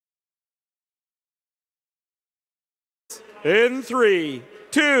In 3,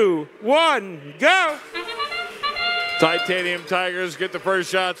 2, 1, go! Titanium Tigers get the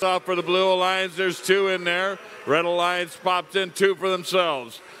first shots off for the Blue Alliance. There's 2 in there. Red Alliance pops in 2 for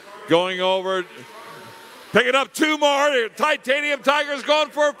themselves. Going over, picking up 2 more. Titanium Tigers going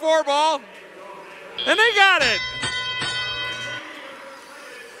for a 4-ball. And they got it.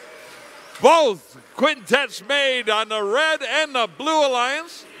 Both quintets made on the Red and the Blue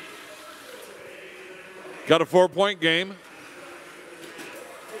Alliance. Got a 4-point game.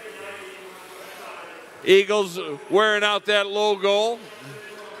 Eagles wearing out that low goal.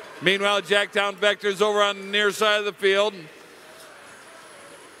 Meanwhile, Jacktown Vectors over on the near side of the field.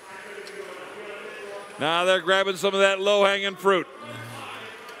 Now they're grabbing some of that low-hanging fruit.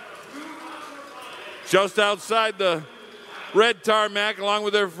 Just outside the red tarmac along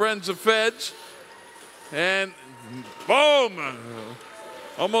with their friends the Feds. And boom!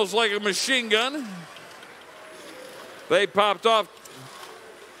 Almost like a machine gun. They popped off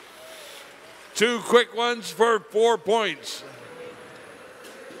 2 quick ones for 4 points.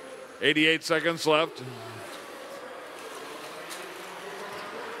 88 seconds left.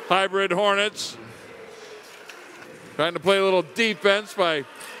 Hybrid Hornets trying to play a little defense by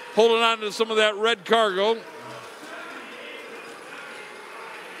holding on to some of that red cargo.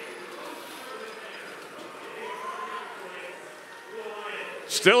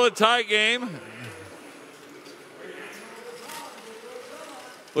 Still a tie game.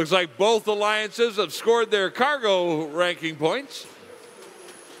 Looks like both alliances have scored their cargo ranking points.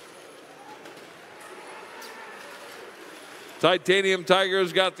 Titanium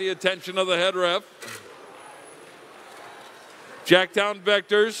Tigers got the attention of the head ref. Jacktown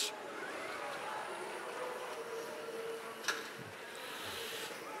Vectors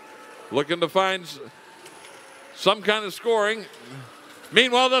looking to find some kind of scoring.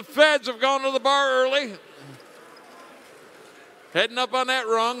 Meanwhile, the Feds have gone to the bar early. Heading up on that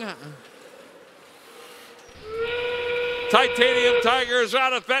rung. Titanium Tigers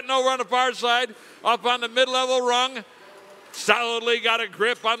out of Fenton over on the far side. Up on the mid-level rung. Solidly got a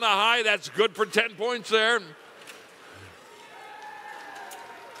grip on the high. That's good for 10 points there.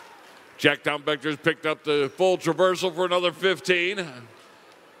 Jacktown Vectors picked up the full traversal for another 15.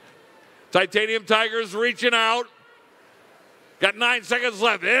 Titanium Tigers reaching out. Got 9 seconds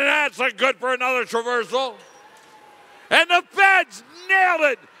left. And that's good for another traversal. And the Feds nailed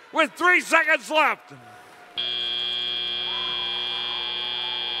it with 3 seconds left.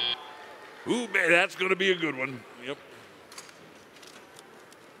 Ooh, man, that's going to be a good one. Yep.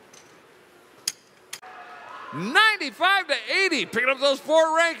 95-80, picking up those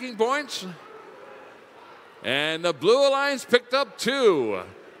 4 ranking points. And the Blue Alliance picked up 2.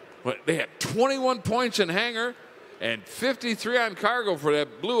 But they had 21 points in hanger and 53 on cargo for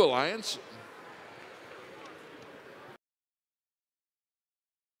that Blue Alliance.